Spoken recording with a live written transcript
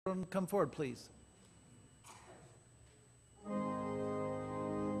Come forward, please.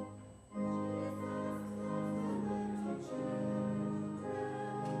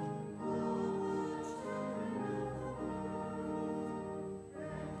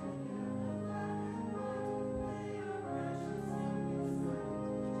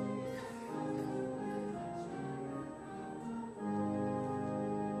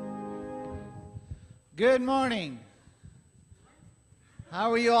 Good morning. How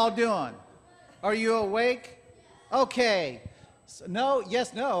are you all doing? Are you awake? Okay. So, no,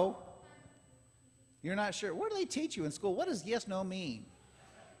 yes, no. You're not sure. What do they teach you in school? What does yes, no mean?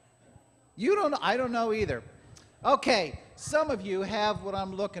 You don't know. I don't know either. Okay. Some of you have what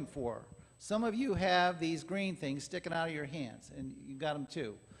I'm looking for. Some of you have these green things sticking out of your hands, and you got them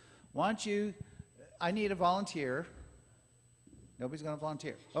too. Why don't you, I need a volunteer. Nobody's going to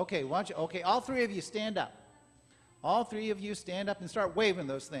volunteer. Okay, why don't you, okay, all three of you stand up. All three of you stand up and start waving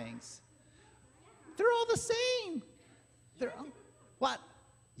those things. They're all the same. They're all, what?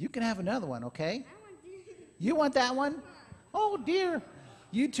 You can have another one, okay? You want that one? Oh, dear.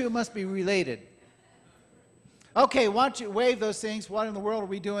 You two must be related. Okay, why don't you wave those things? What in the world are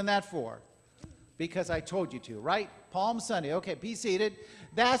we doing that for? Because I told you to, right? Palm Sunday. Okay, be seated.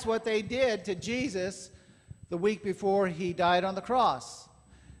 That's what they did to Jesus the week before he died on the cross.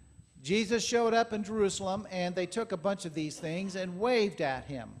 Jesus showed up in Jerusalem, and they took a bunch of these things and waved at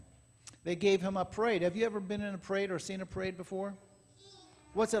him. They gave him a parade. Have you ever been in a parade or seen a parade before?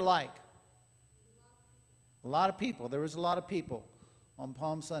 What's it like? A lot of people. There was a lot of people on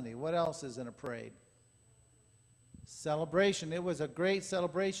Palm Sunday. What else is in a parade? Celebration. It was a great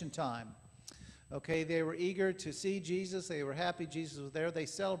celebration time. Okay, they were eager to see Jesus. They were happy Jesus was there. They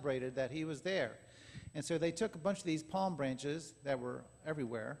celebrated that he was there. And so they took a bunch of these palm branches that were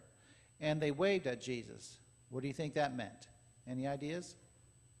everywhere, and they waved at Jesus. What do you think that meant? Any ideas?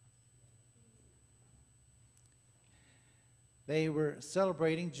 They were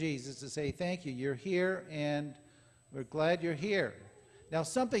celebrating Jesus to say, thank you, you're here, and we're glad you're here. Now,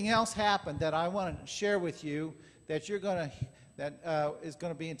 something else happened that I want to share with you that is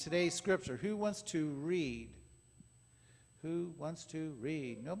going to be in today's scripture. Who wants to read? Who wants to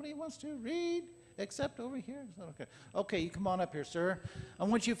read? Nobody wants to read? Except over here. Okay. Okay, you come on up here, sir. I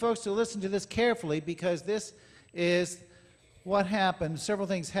want you folks to listen to this carefully because this is what happened. Several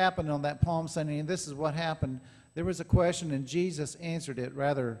things happened on that Palm Sunday, and this is what happened. There was a question, and Jesus answered it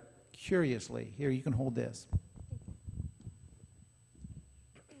rather curiously. Here, you can hold this.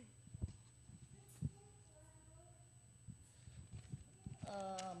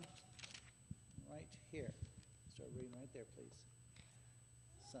 Right here. Start reading right there, please.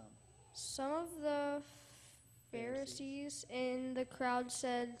 Some of the Pharisees in the crowd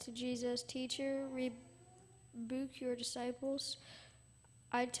said to Jesus, "Teacher, rebuke your disciples."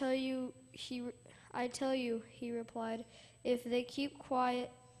 I tell you, he replied, if they keep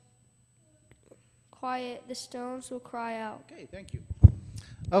quiet, the stones will cry out. Okay, thank you.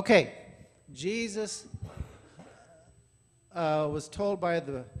 Okay, Jesus was told by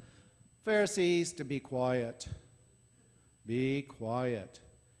the Pharisees to be quiet. Be quiet.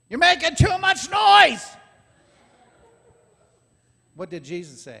 You're making too much noise. What did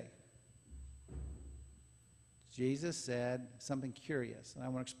Jesus say? Jesus said something curious, and I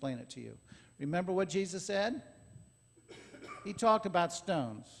want to explain it to you. Remember what Jesus said? He talked about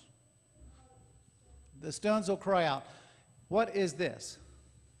stones. The stones will cry out. What is this?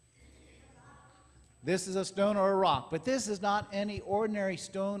 This is a stone or a rock, but this is not any ordinary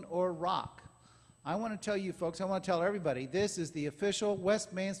stone or rock. I want to tell you folks, I want to tell everybody, this is the official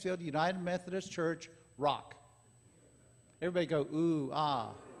West Mansfield United Methodist Church rock. Everybody go, ooh,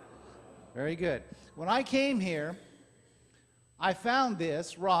 ah. Very good. When I came here, I found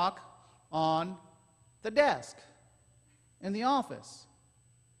this rock on the desk in the office.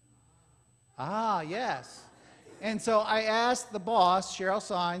 Ah, yes. And so I asked the boss, Cheryl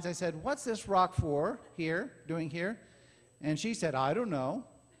Sines, I said, what's this rock for doing here? And she said, I don't know.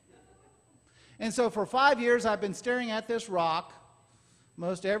 And so for 5 years, I've been staring at this rock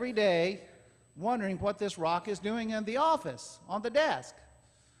most every day, wondering what this rock is doing in the office, on the desk.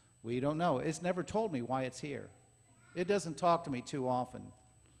 We don't know. It's never told me why it's here. It doesn't talk to me too often.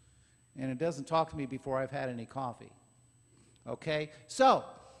 And it doesn't talk to me before I've had any coffee. Okay? So,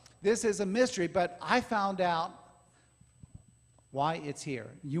 this is a mystery, but I found out why it's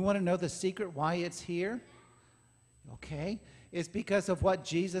here. You want to know the secret why it's here? Okay? It's because of what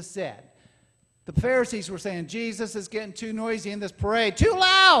Jesus said. The Pharisees were saying, Jesus is getting too noisy in this parade, too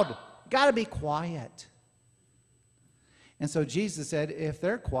loud. Got to be quiet. And so Jesus said, if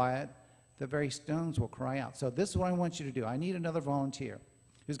they're quiet, the very stones will cry out. So this is what I want you to do. I need another volunteer.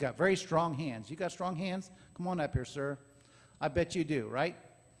 who's got very strong hands. You got strong hands? Come on up here, sir. I bet you do, right?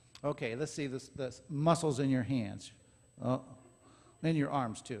 Okay, let's see the muscles in your hands. And your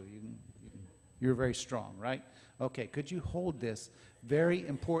arms, too. You're very strong, right? Okay, could you hold this very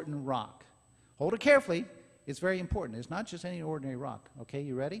important rock? Hold it carefully. It's very important. It's not just any ordinary rock. Okay,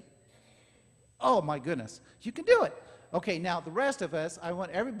 you ready? Oh, my goodness. You can do it. Okay, now the rest of us, I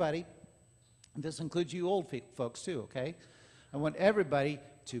want everybody, and this includes you old folks too, okay? I want everybody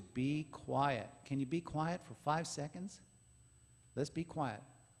to be quiet. Can you be quiet for 5 seconds? Let's be quiet.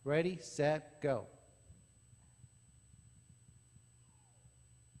 Ready, set, go.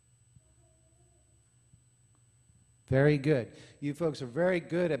 Very good. You folks are very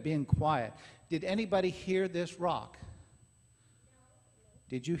good at being quiet. Did anybody hear this rock?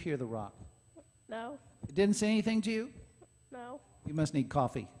 Did you hear the rock? No. It didn't say anything to you? No. You must need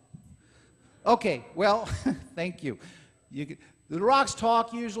coffee. Okay, well, thank you. The rocks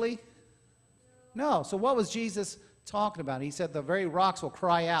talk usually? No. So what was Jesus talking about? He said the very rocks will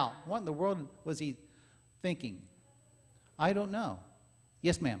cry out. What in the world was he thinking? I don't know.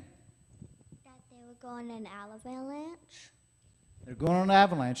 Yes, ma'am. That they were going in an avalanche. They're going on an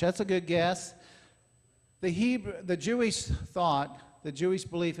avalanche. That's a good guess. The Jewish thought, the Jewish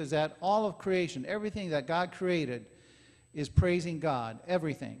belief is that all of creation, everything that God created, is praising God.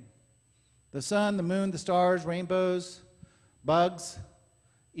 Everything. The sun, the moon, the stars, rainbows, bugs,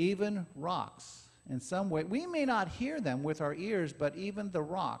 even rocks. In some way, we may not hear them with our ears, but even the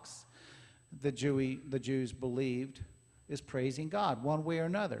rocks, the Jews believed, is praising God one way or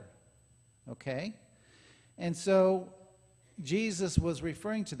another. Okay? And so Jesus was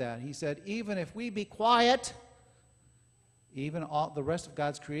referring to that. He said, even if we be quiet, even all the rest of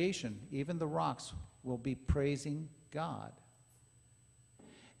God's creation, even the rocks will be praising God.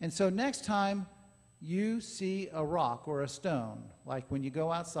 And so next time you see a rock or a stone, like when you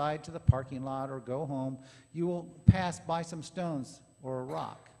go outside to the parking lot or go home, you will pass by some stones or a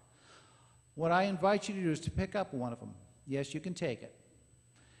rock. What I invite you to do is to pick up one of them. Yes, you can take it.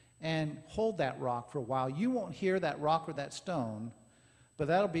 And hold that rock for a while. You won't hear that rock or that stone, but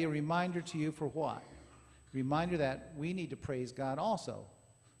that'll be a reminder to you for what? Reminder that we need to praise God also.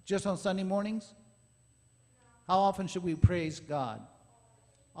 Just on Sunday mornings? How often should we praise God?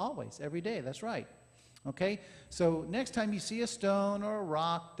 Always, every day, that's right. Okay? So next time you see a stone or a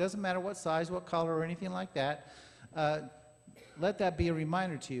rock, doesn't matter what size, what color, or anything like that, let that be a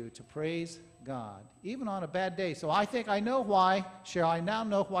reminder to you to praise God, even on a bad day. So I think I know why, Cheryl, I now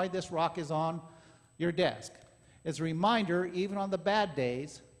know why this rock is on your desk. It's a reminder, even on the bad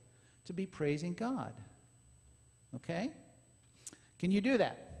days, to be praising God. Okay? Can you do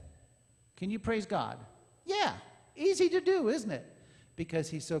that? Can you praise God? Yeah, easy to do, isn't it? Because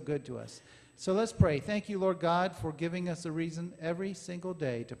he's so good to us. So let's pray. Thank you, Lord God, for giving us a reason every single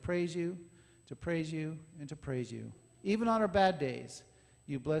day to praise you, to praise you, and to praise you. Even on our bad days,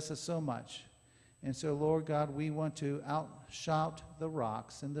 you bless us so much. And so, Lord God, we want to outshout the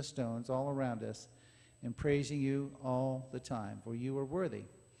rocks and the stones all around us in praising you all the time, for you are worthy.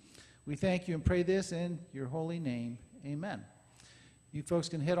 We thank you and pray this in your holy name. Amen. You folks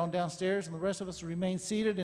can head on downstairs, and the rest of us remain seated.